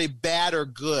necessarily bad or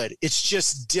good. It's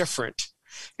just different.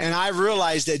 And I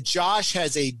realized that Josh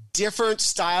has a different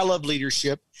style of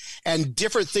leadership and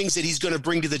different things that he's going to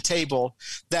bring to the table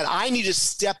that I need to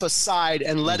step aside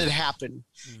and let it happen.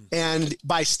 And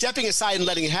by stepping aside and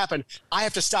letting it happen, I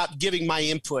have to stop giving my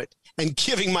input and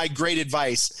giving my great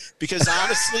advice, because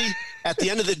honestly, at the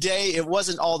end of the day, it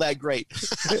wasn't all that great.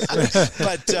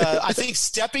 But I think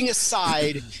stepping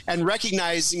aside and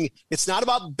recognizing it's not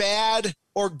about bad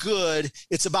or good,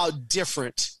 it's about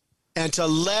different. And to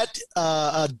let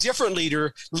a different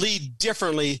leader lead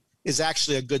differently is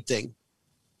actually a good thing.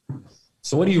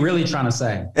 So what are you really trying to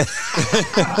say? I'm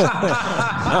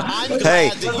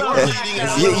glad that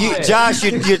you're leading. Josh,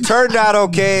 you turned out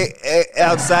okay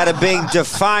outside of being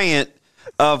defiant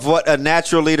of what a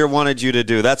natural leader wanted you to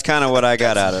do. That's kind of what I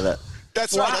got out of that.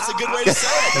 That's right. That's a good way to say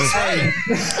it.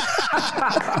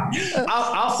 That's right.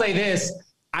 I'll say this.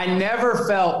 I never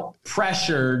felt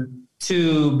pressured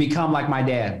to become like my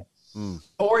dad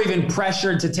or even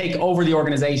pressured to take over the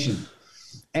organization.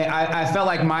 And I felt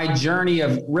like my journey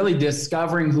of really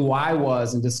discovering who I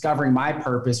was and discovering my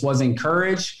purpose was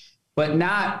encouraged, but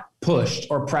not pushed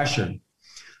or pressured.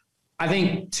 I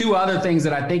think two other things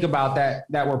that I think about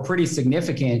that were pretty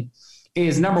significant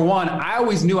is, number one, I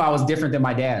always knew I was different than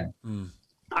my dad.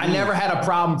 I never had a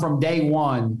problem from day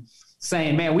one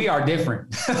saying, man, we are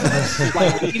different.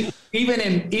 Like, even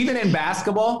in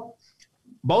basketball,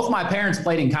 both my parents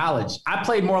played in college. I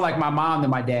played more like my mom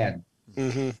than my dad.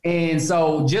 And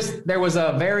so just there was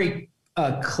a very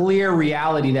clear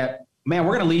reality that, man,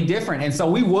 we're going to lead different. And so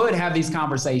we would have these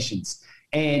conversations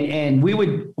and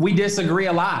we disagree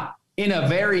a lot in a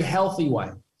very healthy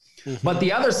way. But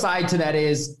the other side to that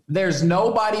is there's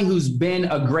nobody who's been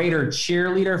a greater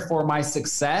cheerleader for my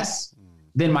success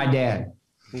than my dad.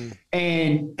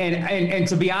 And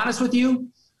to be honest with you,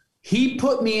 he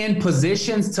put me in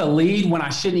positions to lead when I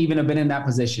shouldn't even have been in that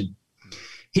position.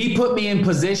 He put me in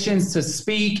positions to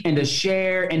speak and to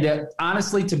share and to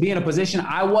honestly to be in a position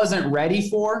I wasn't ready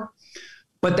for.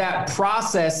 But that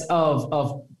process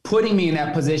of putting me in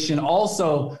that position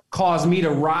also caused me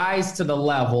to rise to the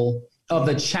level of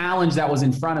the challenge that was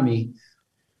in front of me.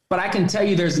 But I can tell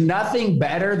you there's nothing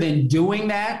better than doing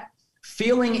that,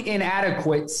 feeling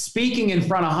inadequate, speaking in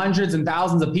front of hundreds and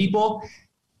thousands of people,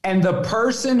 And the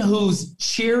person who's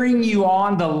cheering you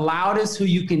on the loudest, who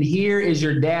you can hear, is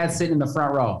your dad sitting in the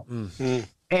front row. Mm-hmm.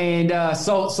 And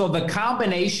so the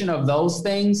combination of those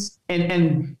things,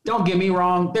 and don't get me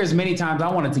wrong, there's many times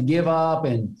I wanted to give up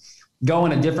and go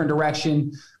in a different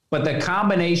direction, but the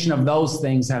combination of those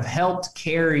things have helped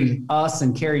carry us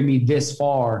and carry me this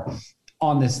far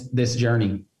on this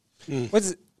journey.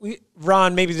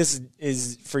 Ron, maybe this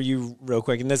is for you real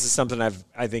quick, and this is something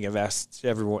I think I've asked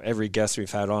every guest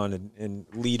we've had on and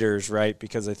leaders, right?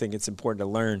 Because I think it's important to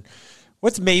learn.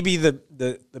 What's maybe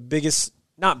the biggest,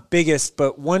 not biggest,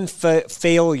 but one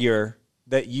failure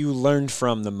that you learned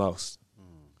from the most?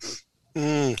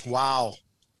 Wow.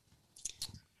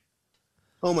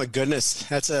 Oh my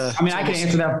goodness. I can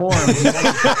answer that for him.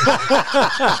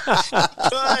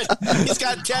 Good. He's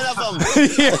got 10 of them.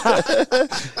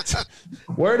 Yeah.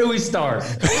 Where do we start?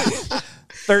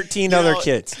 13 other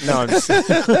kids. No, I'm just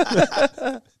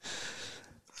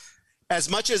as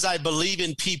much as I believe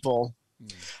in people,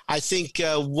 I think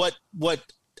what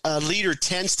a leader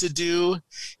tends to do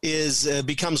is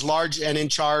becomes large and in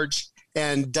charge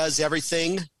and does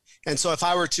everything. And so if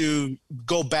I were to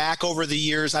go back over the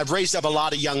years, I've raised up a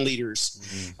lot of young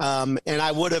leaders, and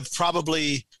I would have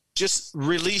probably just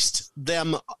released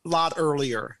them a lot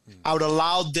earlier. I would have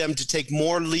allowed them to take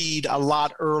more lead a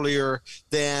lot earlier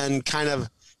than kind of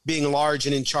being large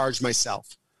and in charge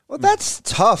myself. Well, that's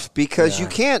tough because you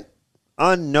can't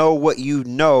unknow what you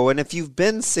know. And if you've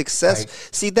been successful,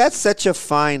 see, that's such a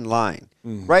fine line,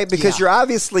 right? Because you're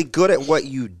obviously good at what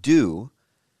you do.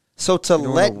 So to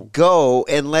let go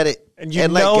and let it, and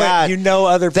let God,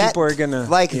 other people are going to.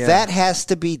 That has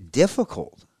to be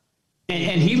difficult.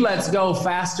 And he lets go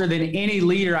faster than any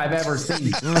leader I've ever seen.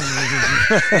 and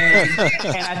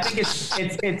I think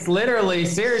it's literally,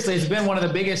 seriously, it's been one of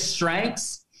the biggest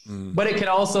strengths, but it can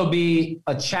also be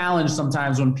a challenge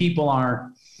sometimes when people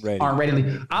aren't ready to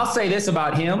lead. I'll say this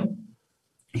about him.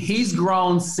 He's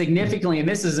grown significantly, and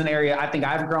this is an area I think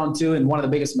I've grown to, and one of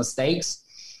the biggest mistakes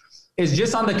is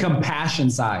just on the compassion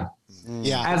side.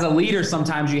 Yeah. As a leader,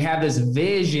 sometimes you have this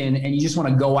vision and you just want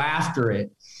to go after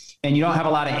it. And you don't have a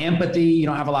lot of empathy. You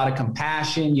don't have a lot of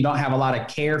compassion. You don't have a lot of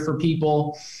care for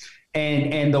people.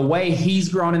 And the way he's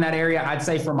grown in that area, I'd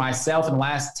say for myself in the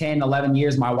last 10, 11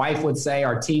 years, my wife would say,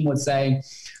 our team would say,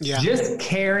 just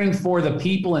caring for the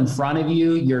people in front of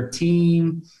you, your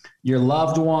team, your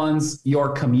loved ones, your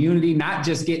community, not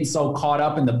just getting so caught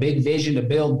up in the big vision to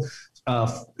build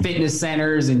fitness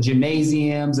centers and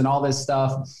gymnasiums and all this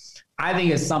stuff. I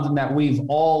think it's something that we've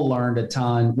all learned a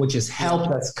ton, which has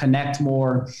helped us connect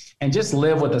more and just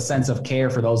live with a sense of care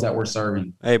for those that we're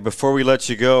serving. Hey, before we let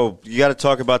you go, you got to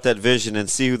talk about that vision and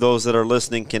see who those that are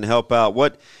listening can help out.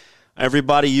 What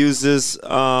everybody uses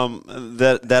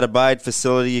that Abide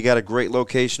facility. You got a great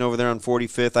location over there on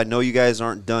 45th. I know you guys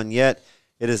aren't done yet.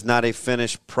 It is not a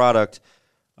finished product.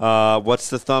 What's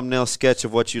the thumbnail sketch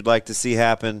of what you'd like to see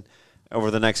happen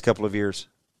over the next couple of years?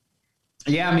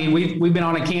 Yeah, I mean, we've been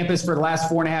on a campus for the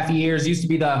last 4.5 years. Used to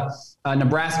be the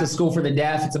Nebraska School for the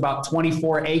Deaf. It's about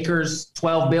 24 acres,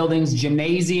 12 buildings,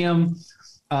 gymnasium,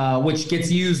 which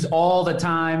gets used all the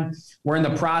time. We're in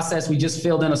the process. We just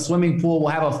filled in a swimming pool. We'll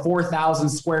have a 4,000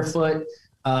 square foot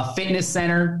fitness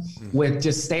center with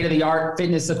just state-of-the-art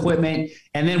fitness equipment.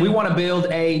 And then we want to build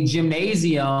a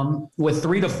gymnasium with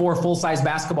 3 to 4 full-size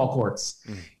basketball courts.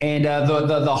 And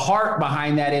the heart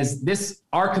behind that is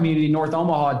our community, North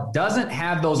Omaha, doesn't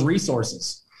have those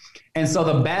resources. And so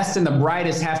the best and the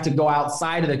brightest have to go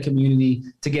outside of the community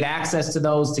to get access to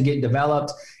those, to get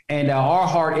developed. And our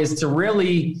heart is to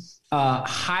really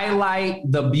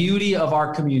highlight the beauty of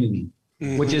our community,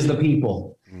 which is the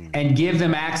people, and give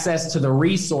them access to the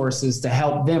resources to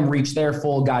help them reach their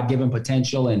full God-given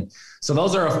potential. And so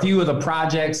those are a few of the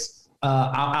projects.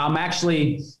 I'm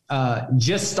actually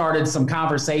just started some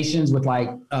conversations with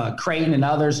Creighton and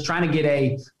others, trying to get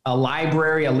a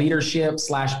library, a leadership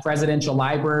 / presidential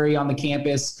library on the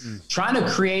campus, trying to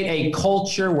create a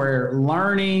culture where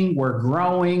learning, where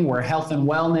growing, where health and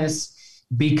wellness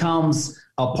becomes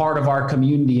a part of our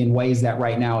community in ways that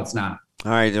right now it's not.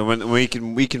 All right, and we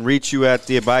can reach you at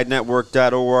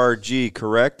theabidenetwork.org,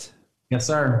 correct? Yes,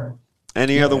 sir.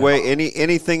 Any other way?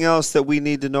 Anything else that we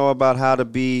need to know about how to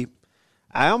be?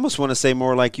 I almost want to say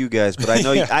more like you guys, but I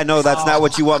know that's not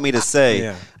what you want me to say.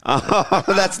 Yeah.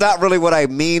 That's not really what I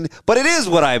mean, but it is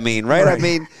what I mean, right? I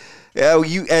mean,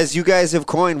 as you guys have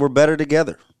coined, we're better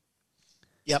together.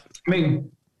 Yep. I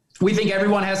mean, we think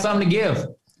everyone has something to give.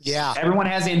 Yeah. Everyone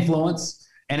has influence,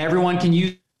 and everyone can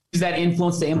use that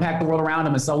influence to impact the world around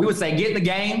them. And so we would say, get in the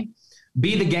game,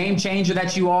 be the game changer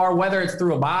that you are, whether it's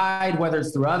through Abide, whether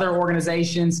it's through other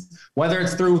organizations, whether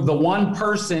it's through the one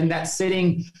person that's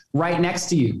sitting right next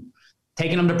to you,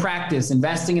 taking them to practice,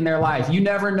 investing in their life. You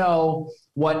never know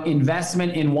what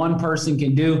investment in one person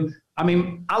can do. I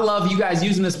mean, I love you guys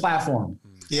using this platform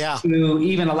to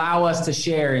even allow us to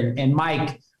share. And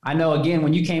Mike, I know, again,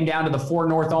 when you came down to the Fort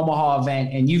North Omaha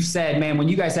event and you've said, man, when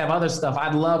you guys have other stuff,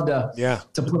 I'd love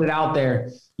to put it out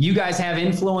there. You guys have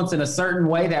influence in a certain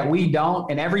way that we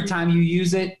don't. And every time you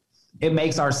use it, it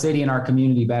makes our city and our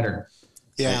community better.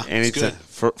 Yeah. And it's a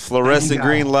fluorescent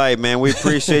green light, man. We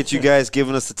appreciate you guys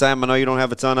giving us the time. I know you don't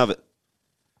have a ton of it.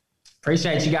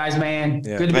 Appreciate you guys, man.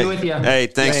 Yeah. Good to be with you. Hey,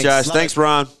 thanks, Josh. Thanks,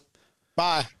 Ron.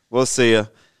 Bye. We'll see you.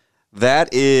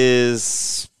 That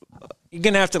is... You're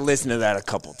going to have to listen to that a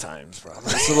couple times, bro.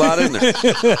 There's a lot in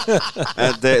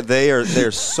there.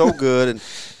 They're so good and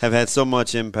have had so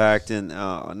much impact, and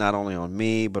not only on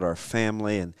me but our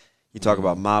family. And you talk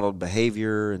about modeled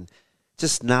behavior and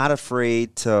just not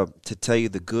afraid to tell you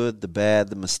the good, the bad,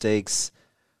 the mistakes,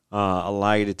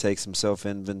 allow you to take some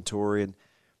self-inventory.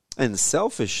 And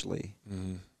selfishly,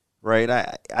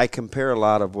 right, I compare a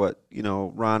lot of what,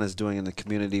 Ron is doing in the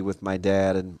community with my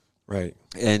dad, and right.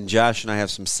 And Josh and I have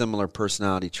some similar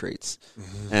personality traits,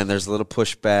 and there's a little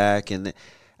pushback, and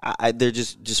they're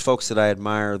just folks that I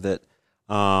admire that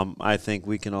I think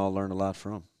we can all learn a lot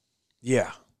from.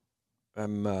 Yeah,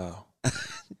 I'm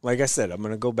like I said, I'm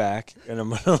going to go back and I'm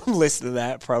going to listen to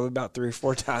that probably about 3 or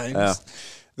 4 times. Yeah.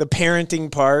 The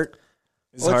parenting part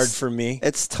is hard for me.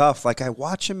 It's tough. Like, I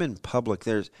watch them in public.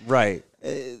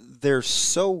 They're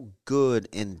so good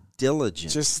and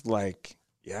diligent. Just like.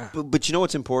 Yeah. But you know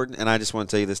what's important, and I just want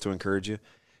to tell you this to encourage you.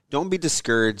 Don't be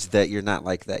discouraged that you're not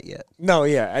like that yet. No,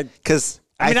 yeah. Because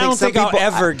I don't think I'll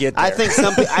ever get there.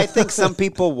 I think some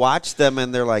people watch them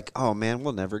and they're like, oh, man,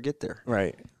 we'll never get there.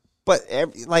 Right. But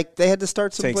they had to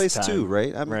start someplace too,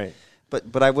 right? Right.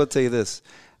 But I will tell you this.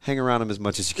 Hang around them as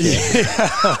much as you can.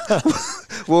 Yeah.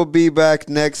 We'll be back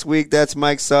next week. That's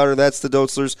Mike Sauter. That's the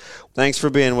Dotzlers. Thanks for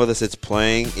being with us. It's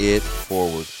Playing It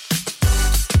Forward.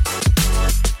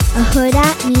 A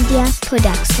Huda Media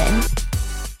Production.